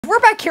We're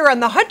back here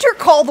on the Hunter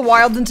Call the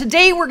Wild, and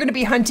today we're going to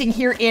be hunting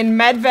here in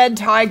Medved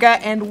Taiga,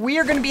 and we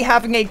are going to be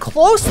having a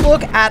close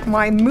look at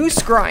my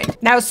moose grind.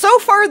 Now, so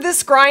far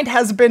this grind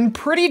has been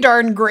pretty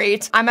darn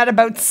great. I'm at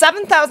about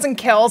 7,000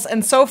 kills,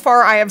 and so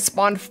far I have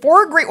spawned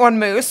 4 Great One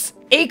Moose,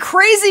 a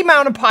crazy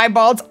amount of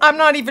piebalds, I'm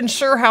not even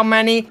sure how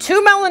many,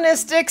 2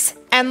 melanistics,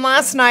 and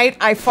last night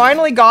I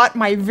finally got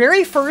my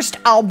very first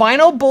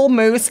albino bull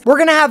moose. We're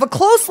gonna have a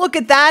close look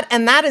at that,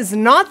 and that is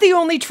not the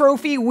only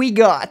trophy we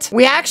got.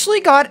 We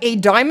actually got a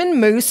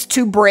diamond moose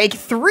to break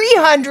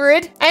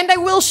 300, and I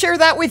will share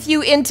that with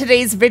you in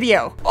today's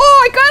video.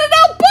 Oh, I got an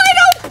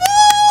albino bull!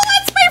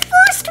 That's my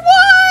first one!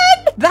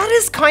 That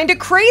is kind of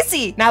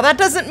crazy. Now, that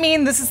doesn't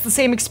mean this is the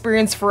same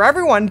experience for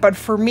everyone, but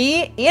for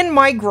me, in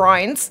my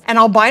grinds, an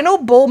albino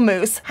bull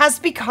moose has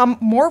become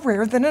more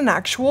rare than an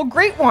actual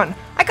great one.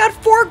 I got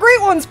 4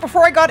 great ones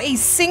before I got a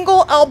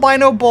single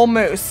albino bull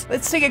moose.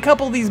 Let's take a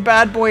couple of these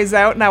bad boys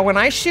out. Now, when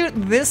I shoot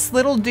this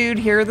little dude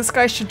here, this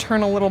guy should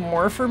turn a little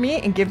more for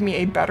me and give me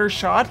a better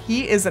shot.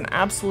 He is an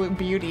absolute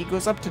beauty. He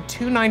goes up to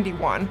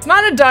 291. It's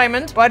not a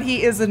diamond, but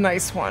he is a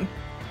nice one.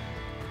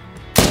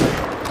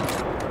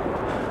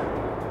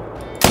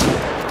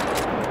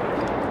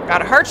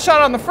 Got a heart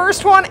shot on the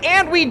first one,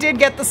 and we did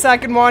get the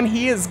second one.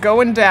 He is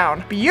going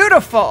down.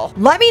 Beautiful.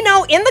 Let me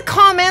know in the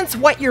comments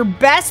what your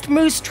best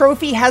moose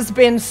trophy has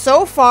been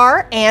so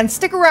far, and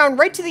stick around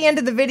right to the end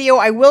of the video.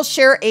 I will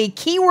share a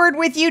keyword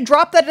with you.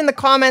 Drop that in the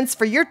comments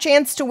for your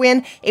chance to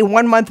win a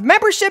 1-month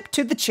membership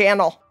to the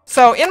channel.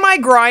 So in my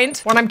grind,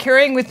 what I'm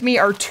carrying with me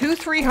are 2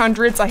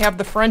 300s. I have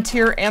the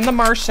Frontier and the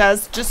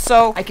Marches, just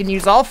so I can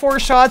use all 4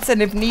 shots,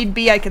 and if need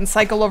be, I can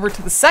cycle over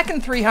to the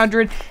second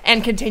 300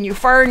 and continue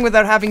firing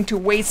without having to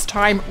waste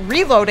time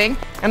reloading.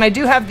 And I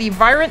do have the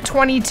Virant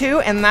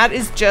 22, and that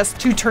is just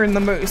to turn the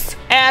moose.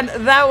 And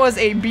that was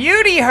a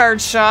beauty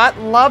hard shot.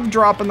 Love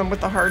dropping them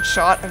with the hard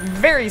shot.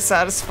 Very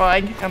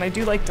satisfying, and I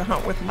do like to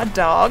hunt with my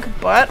dog,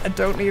 but I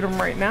don't need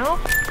him right now.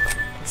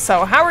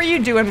 So how are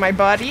you doing, my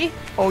buddy?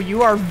 Oh,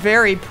 you are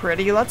very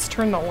pretty. Let's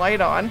turn the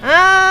light on.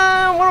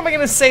 What am I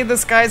gonna say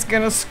this guy's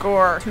gonna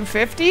score?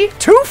 250?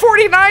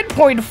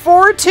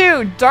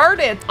 249.42. Darn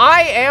it.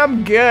 I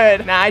am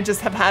good. Nah, I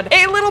just have had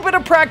a little bit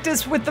of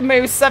practice with the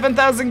moose.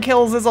 7,000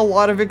 kills is a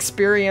lot of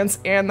experience,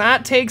 and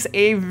that takes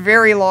a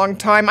very long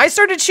time. I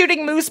started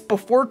shooting moose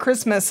before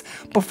Christmas.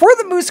 Before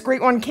the Moose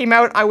Great One came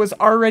out, I was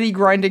already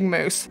grinding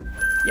moose.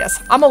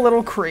 Yes, I'm a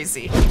little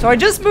crazy. So I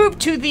just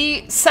moved to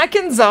the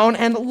second zone,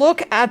 and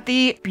look at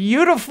the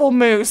beautiful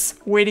moose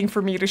waiting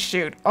for me to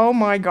shoot. Oh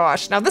my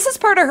gosh. Now, this is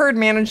part of herd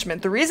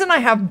management. The reason I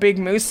have big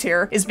moose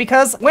here is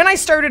because when I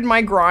started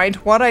my grind,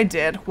 what I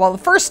did, well, the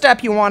first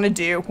step you want to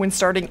do when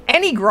starting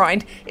any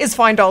grind is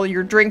find all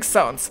your drink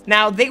zones.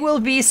 Now, they will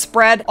be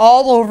spread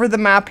all over the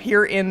map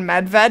here in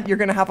Medved. You're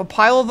going to have a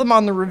pile of them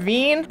on the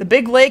ravine. The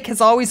big lake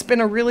has always been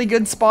a really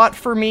good spot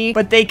for me,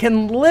 but they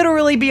can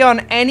literally be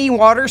on any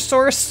water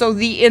source, so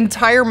the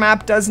entire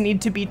map does need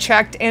to be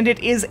checked, and it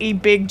is a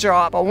big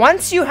job. But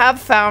once you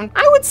have found,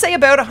 I would say,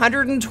 about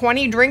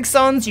 120 drink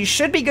zones, you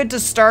should be good to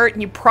start,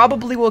 and you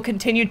probably will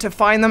continue to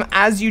find them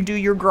as you do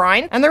your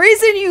grind. And the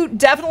reason you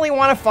definitely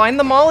want to find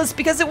them all is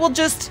because it will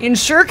just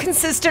ensure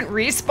consistent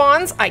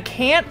respawns. I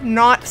can't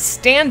not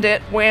stand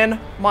it when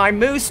my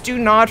moose do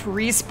not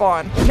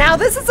respawn. Now,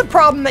 this is a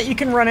problem that you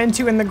can run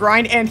into in the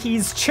grind, and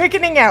he's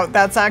chickening out.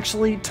 That's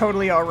actually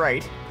totally all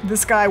right.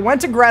 This guy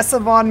went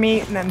aggressive on me,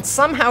 and then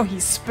somehow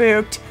he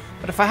spooked.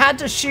 But if I had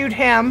to shoot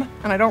him,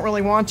 and I don't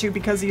really want to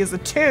because he is a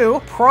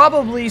 2,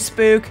 probably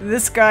spook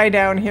this guy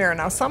down here.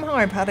 Now, somehow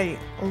I've had a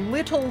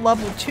little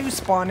level 2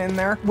 spawn in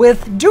there.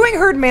 With doing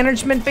herd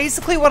management,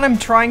 basically what I'm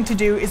trying to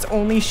do is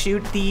only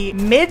shoot the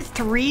mid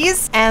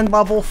 3s and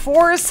level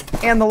 4s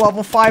and the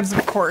level 5s,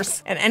 of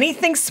course. And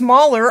anything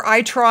smaller,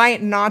 I try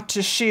not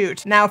to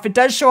shoot. Now, if it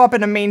does show up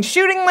in a main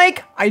shooting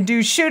lake, I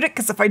do shoot it,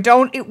 because if I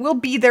don't, it will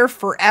be there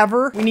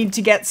forever. We need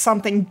to get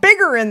something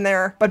bigger in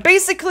there. But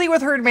basically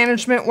with herd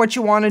management, what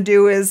you want to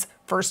do is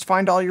first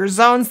find all your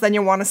zones, then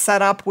you want to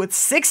set up with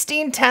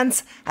 16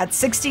 tents at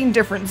 16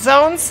 different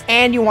zones,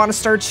 and you want to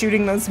start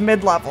shooting those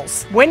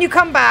mid-levels. When you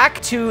come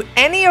back to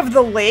any of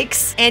the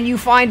lakes and you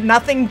find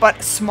nothing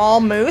but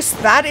small moose,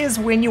 that is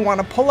when you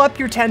want to pull up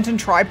your tent and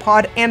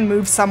tripod and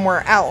move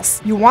somewhere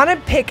else. You want to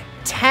pick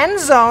 10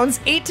 zones,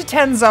 8 to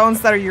 10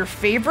 zones that are your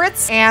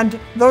favorites, and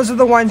those are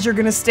the ones you're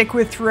going to stick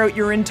with throughout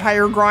your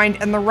entire grind,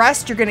 and the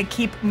rest you're going to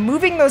keep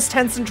moving those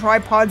tents and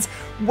tripods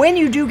when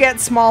you do get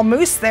small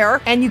moose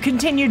there, and you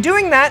continue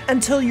doing that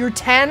until your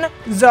 10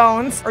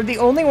 zones are the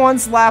only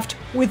ones left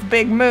with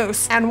big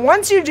moose. And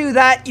once you do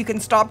that, you can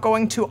stop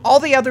going to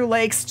all the other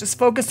lakes, just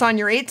focus on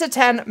your 8 to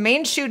 10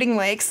 main shooting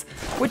lakes,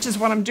 which is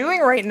what I'm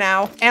doing right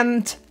now,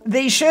 and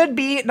they should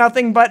be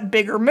nothing but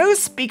bigger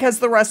moose because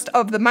the rest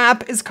of the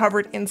map is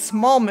covered in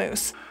small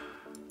moose.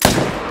 Did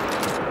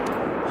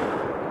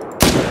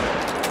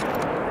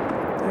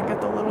I get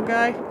the little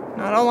guy?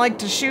 No, I don't like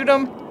to shoot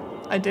him.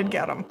 I did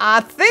get him. I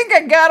think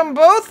I got them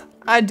both.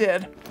 I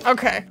did.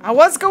 Okay, I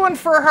was going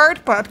for a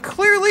heart, but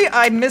clearly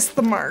I missed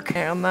the mark.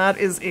 And that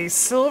is a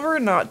silver,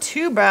 not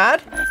too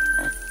bad.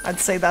 I'd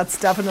say that's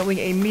definitely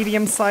a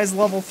medium-sized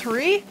level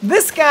 3.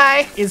 This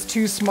guy is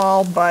too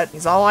small, but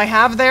he's all I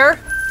have there.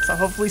 So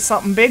hopefully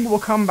something big will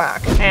come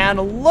back.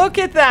 And look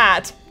at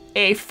that.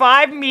 A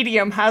 5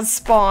 medium has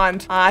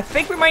spawned. I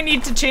think we might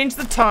need to change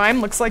the time.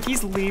 Looks like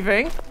he's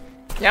leaving.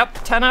 Yep,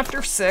 10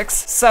 after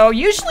 6. So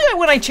usually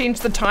when I change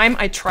the time,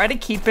 I try to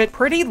keep it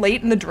pretty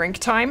late in the drink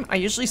time. I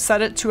usually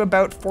set it to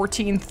about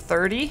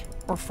 14:30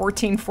 or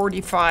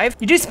 14:45.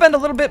 You do spend a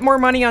little bit more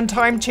money on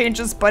time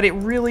changes, but it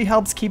really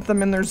helps keep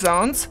them in their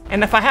zones.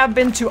 And if I have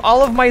been to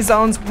all of my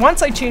zones,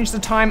 once I change the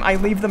time, I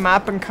leave the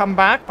map and come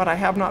back, but I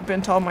have not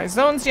been to all my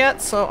zones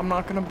yet, so I'm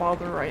not gonna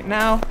bother right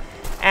now.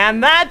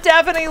 And that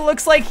definitely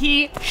looks like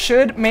he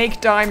should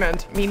make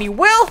diamond. I mean, he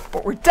will,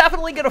 but we're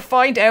definitely gonna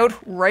find out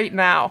right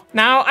now.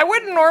 Now, I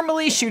wouldn't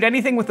normally shoot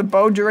anything with a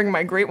bow during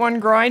my Great One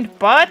grind,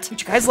 but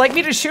would you guys like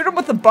me to shoot him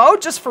with a bow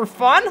just for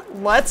fun?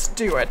 Let's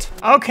do it.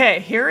 Okay,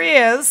 here he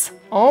is.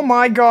 Oh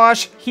my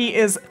gosh, he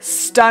is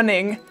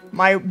stunning.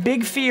 My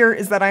big fear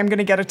is that I'm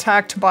gonna get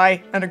attacked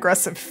by an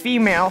aggressive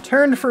female.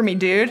 Turn for me,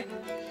 dude.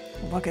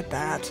 Look at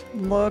that.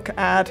 Look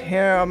at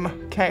him.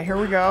 Okay, here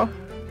we go.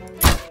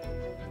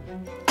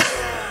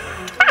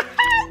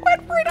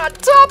 Right on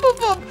top of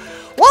him.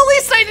 Well, at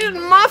least I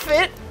didn't muff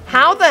it.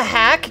 How the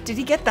heck did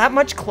he get that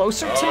much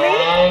closer to me?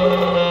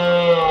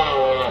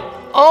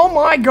 Oh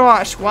my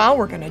gosh. Well,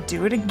 we're gonna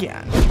do it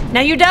again.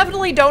 Now, you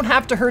definitely don't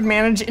have to herd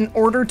manage in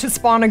order to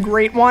spawn a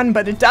Great One,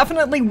 but it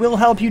definitely will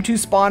help you to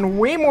spawn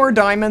way more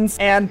diamonds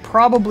and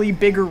probably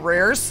bigger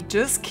rares.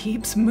 Just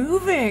keeps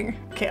moving.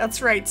 Okay,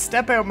 that's right.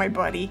 Step out, my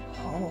buddy.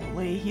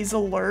 Holy, he's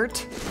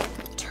alert.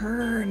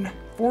 Turn.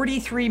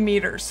 43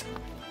 meters.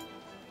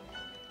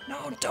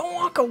 No, don't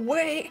walk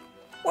away.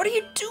 What are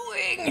you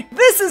doing?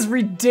 This is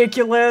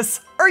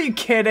ridiculous. Are you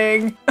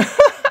kidding?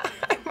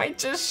 I might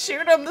just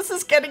shoot him. This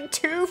is getting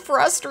too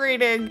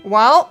frustrating.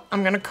 Well,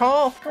 I'm gonna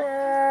call. Probably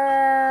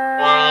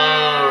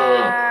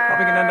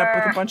gonna end up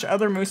with a bunch of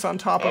other moose on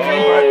top of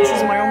me, but this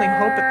is my only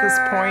hope at this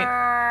point.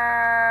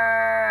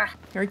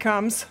 Here he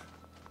comes.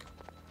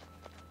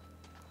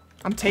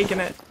 I'm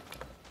taking it.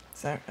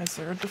 Is that a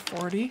 0 to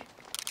 40?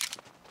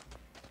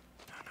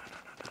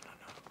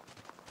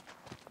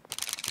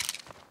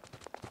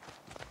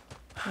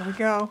 There we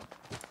go.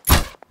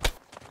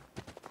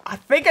 I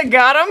think I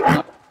got him.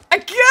 I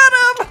got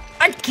him.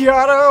 I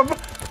got him.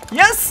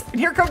 Yes, and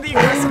here come the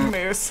aggressive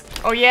moose.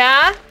 Oh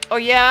yeah? Oh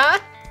yeah?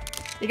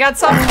 You got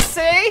something to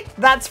say?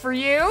 That's for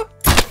you.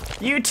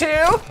 You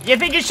too? You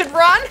think you should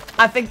run?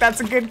 I think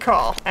that's a good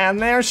call. And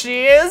there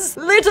she is.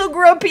 Little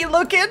grumpy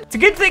looking. It's a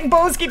good thing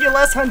bows give you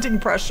less hunting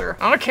pressure.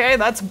 Okay,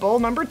 that's bull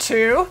number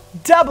 2.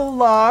 Double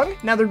long.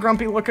 Another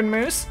grumpy looking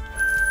moose.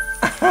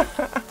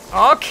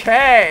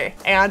 Okay,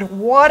 and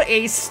what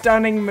a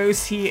stunning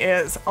moose he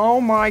is. Oh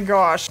my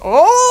gosh.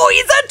 Oh,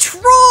 he's a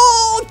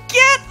troll!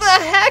 Get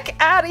the heck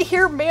out of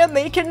here, man.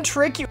 They can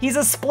trick you. He's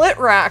a split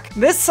rack.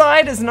 This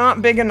side is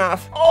not big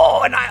enough.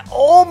 Oh, and I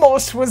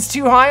almost was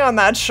too high on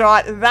that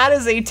shot. That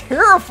is a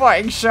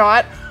terrifying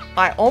shot.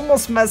 I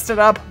almost messed it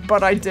up,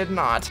 but I did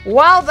not.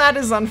 Wow, that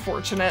is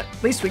unfortunate.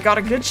 At least we got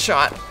a good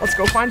shot. Let's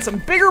go find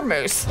some bigger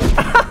moose.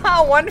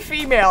 One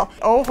female.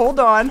 Oh, hold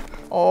on.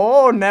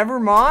 Oh, never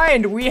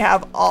mind. We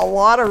have a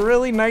lot of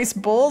really nice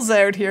bulls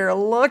out here.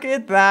 Look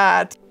at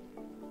that.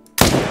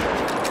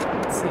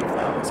 Let's see if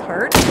that was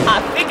hurt.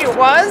 I think it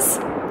was.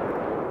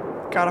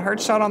 Got a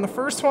hard shot on the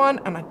first one,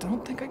 and I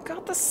don't think I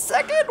got the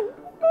second.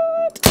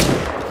 What?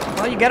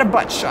 Well, you get a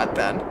butt shot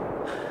then.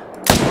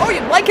 Oh,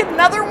 you'd like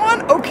another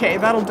one? Okay,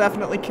 that'll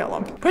definitely kill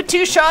him. Put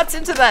 2 shots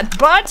into that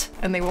butt,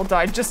 and they will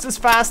die just as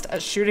fast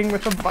as shooting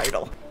with a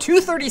vital.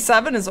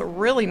 237 is a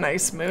really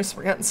nice moose.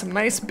 We're getting some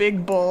nice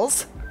big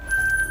bulls.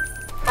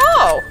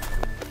 Oh!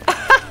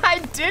 I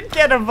did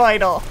get a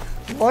vital.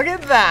 Look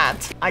at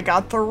that. I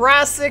got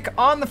thoracic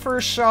on the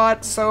first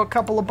shot, so a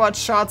couple of butt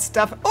shots.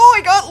 Oh,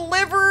 I got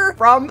liver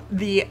from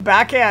the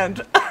back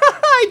end.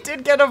 I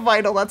did get a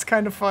vital, that's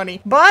kind of funny.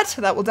 But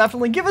that will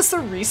definitely give us a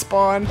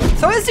respawn.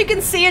 So as you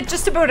can see, at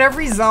just about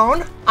every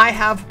zone, I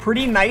have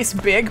pretty nice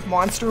big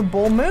monster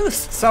bull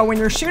moose. So when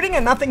you're shooting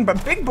at nothing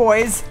but big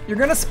boys, you're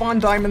gonna spawn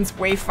diamonds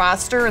way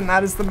faster, and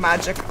that is the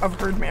magic of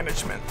herd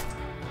management.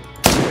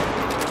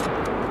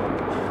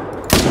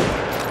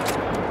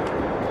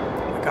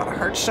 I got a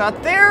heart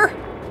shot there,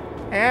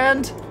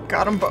 and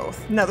got them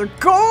both. Another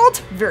gold,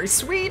 very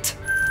sweet.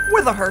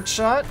 With a heart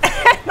shot,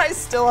 and I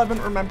still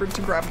haven't remembered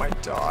to grab my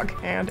dog.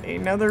 And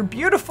another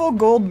beautiful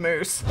gold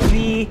moose.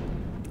 The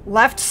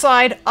left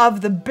side of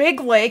the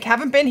big lake,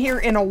 haven't been here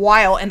in a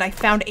while, and I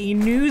found a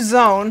new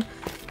zone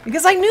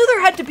because I knew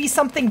there had to be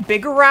something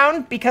big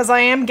around because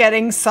I am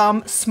getting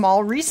some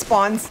small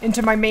respawns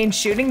into my main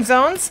shooting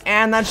zones,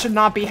 and that should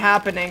not be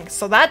happening.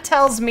 So that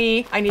tells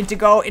me I need to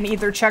go and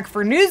either check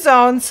for new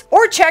zones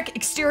or check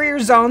exterior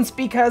zones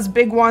because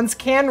big ones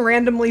can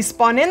randomly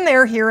spawn in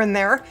there here and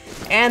there,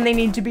 and they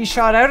need to be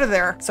shot out of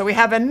there. So we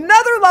have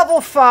another level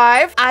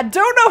 5. I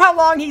don't know how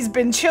long he's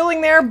been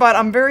chilling there, but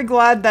I'm very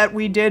glad that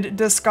we did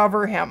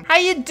discover him. How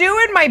you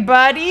doing, my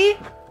buddy?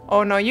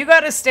 Oh no, you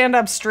gotta stand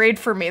up straight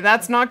for me.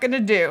 That's not gonna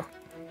do.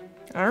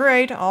 All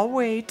right, I'll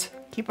wait.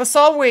 Keep us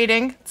all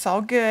waiting. It's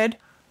all good.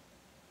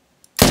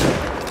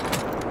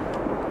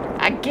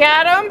 I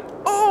got him.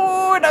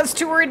 Oh, and I was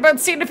too worried about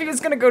seeing if he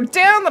was gonna go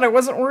down that I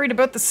wasn't worried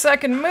about the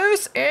second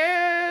moose,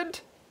 and...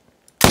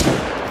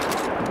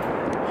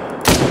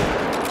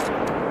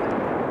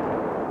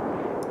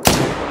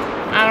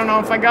 I don't know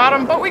if I got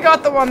him, but we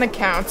got the one that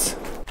counts.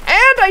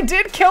 And I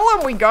did kill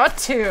him, we got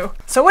 2.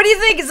 So what do you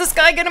think? Is this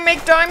guy gonna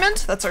make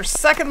diamond? That's our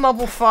second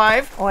level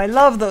 5. Oh, I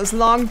love those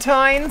long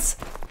tines.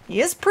 He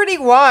is pretty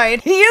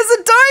wide. He is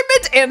a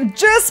diamond, and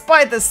just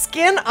by the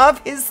skin of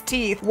his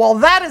teeth. Well,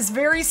 that is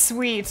very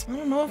sweet. I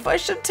don't know if I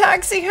should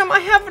taxi him. I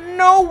have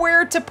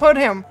nowhere to put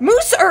him.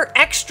 Moose are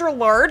extra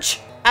large,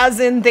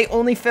 as in they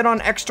only fit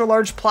on extra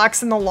large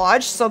plaques in the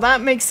lodge, so that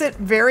makes it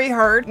very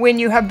hard when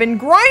you have been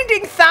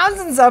grinding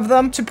thousands of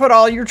them to put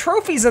all your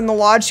trophies in the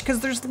lodge, because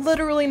there's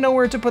literally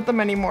nowhere to put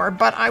them anymore.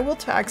 But I will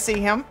taxi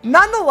him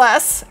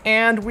nonetheless,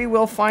 and we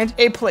will find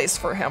a place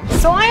for him.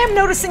 So I am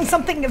noticing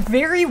something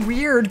very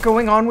weird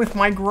going on with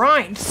my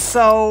grind.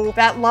 So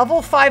that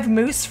level 5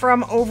 moose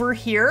from over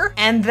here,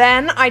 and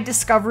then I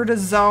discovered a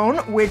zone,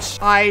 which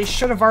I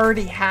should have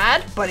already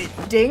had, but it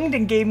dinged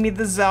and gave me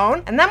the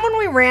zone. And then when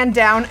we ran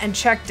down and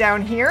checked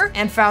down here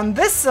and found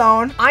this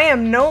zone, I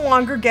am no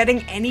longer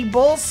getting any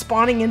bulls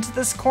spawning into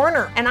this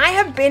corner. And I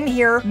have been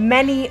here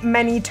many,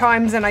 many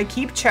times, and I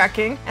keep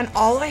checking, and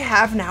all I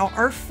have now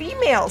are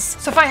females.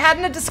 So if I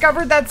hadn't have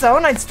discovered that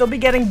zone, I'd still be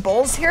getting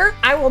bulls here.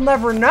 I will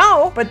never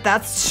know, but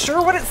that's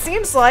sure what it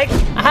seems like.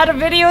 I had a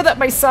video that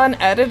my son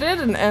edited,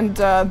 and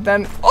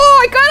then, oh,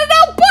 I got an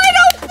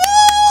albino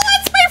bull!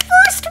 That's my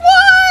first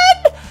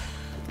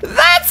one!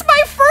 That's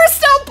my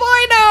first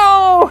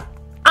albino!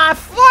 I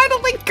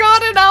finally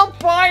got an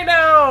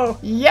albino!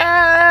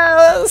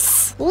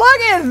 Yes!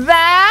 Look at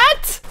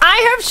that!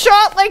 I have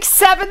shot like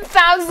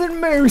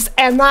 7,000 moose,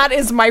 and that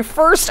is my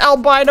first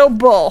albino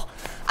bull.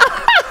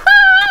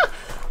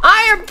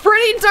 I am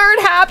pretty darn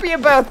happy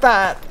about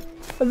that.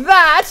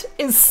 That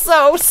is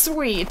so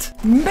sweet.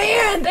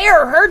 Man, they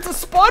are hard to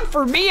spawn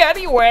for me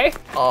anyway.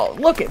 Oh,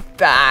 look at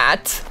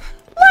that.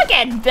 Look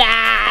at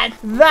that!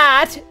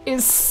 That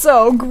is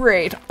so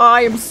great.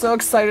 I am so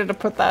excited to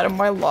put that in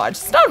my lodge.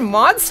 It's not a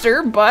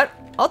monster, but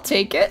I'll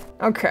take it.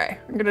 Okay,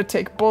 I'm gonna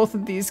take both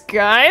of these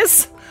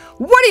guys.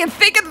 What do you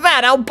think of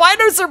that?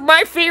 Albinos are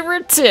my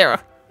favorite too.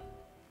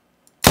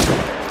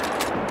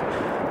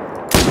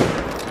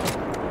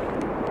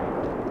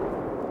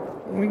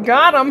 We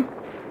got him.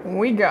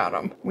 We got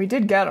him. We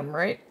did get him,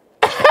 right?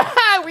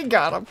 We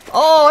got him.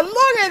 Oh,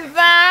 look at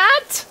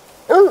that!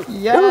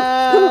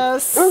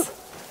 Yes!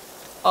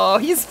 Oh,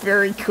 he's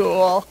very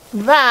cool.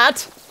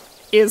 That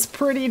is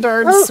pretty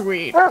darn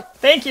sweet.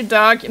 Thank you,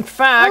 dog. In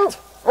fact,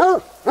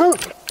 you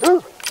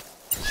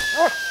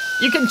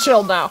can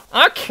chill now.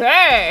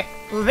 Okay,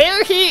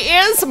 there he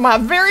is, my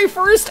very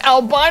first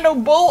albino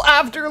bull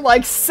after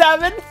like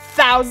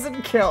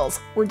 7,000 kills.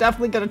 We're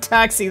definitely gonna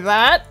taxi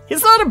that.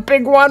 He's not a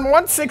big one,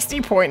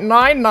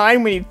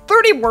 160.99. We need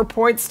 30 more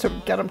points to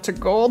get him to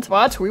gold,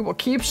 but we will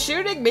keep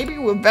shooting. Maybe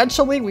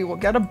eventually we will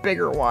get a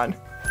bigger one.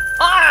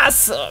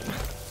 Awesome.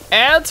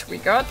 And we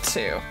got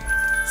 2.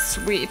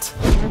 Sweet.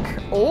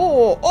 Okay.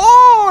 Oh,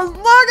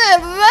 look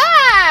at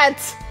that!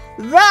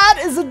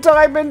 That is a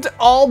diamond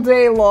all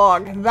day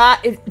long.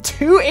 That is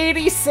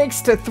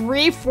 286 to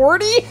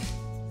 340.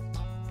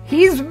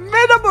 He's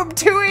minimum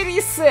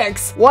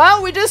 286.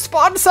 Well, we just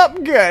spawned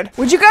something good.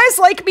 Would you guys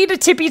like me to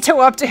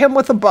tippy-toe up to him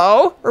with a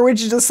bow? Or would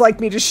you just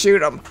like me to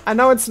shoot him? I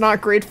know it's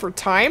not great for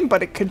time,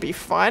 but it could be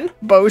fun.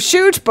 Bow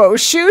shoot, bow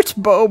shoot,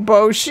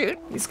 bow shoot.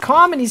 He's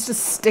calm and he's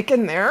just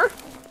sticking there.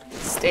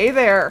 Stay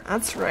there.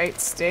 That's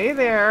right. Stay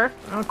there.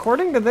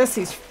 According to this,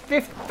 he's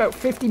about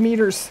 50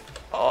 meters.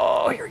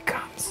 Oh, here he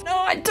comes. No,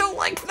 I don't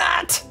like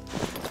that.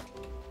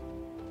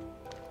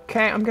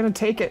 Okay, I'm gonna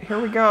take it.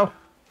 Here we go.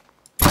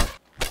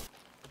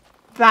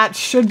 That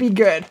should be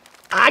good.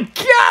 I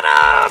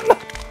got him!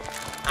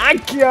 I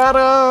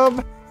got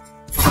him!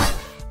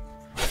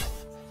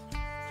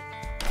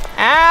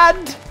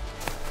 And...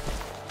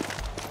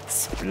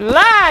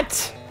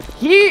 Splat!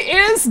 He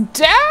is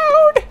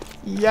down!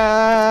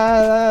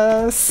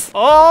 Yes!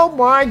 Oh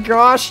my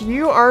gosh,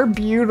 you are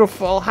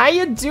beautiful. How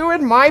you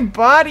doing, my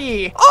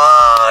buddy?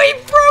 Oh, he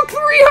broke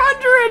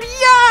 300!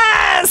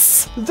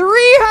 Yes!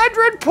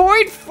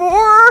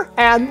 300.4!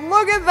 And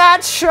look at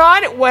that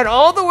shot. It went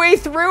all the way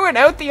through and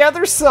out the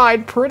other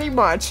side, pretty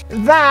much.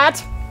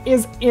 That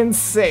is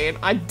insane.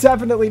 I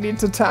definitely need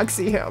to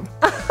taxi him.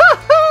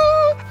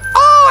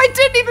 I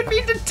didn't even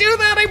mean to do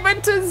that. I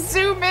meant to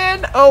zoom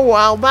in. Oh,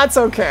 well, that's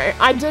okay.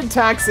 I did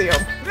taxi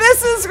him.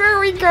 This is where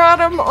we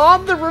got him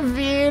on the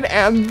ravine,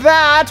 and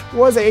that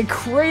was a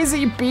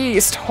crazy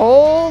beast.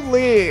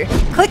 Holy.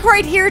 Click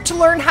right here to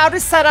learn how to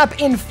set up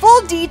in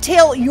full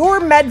detail your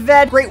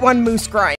Medved Great One Moose grind.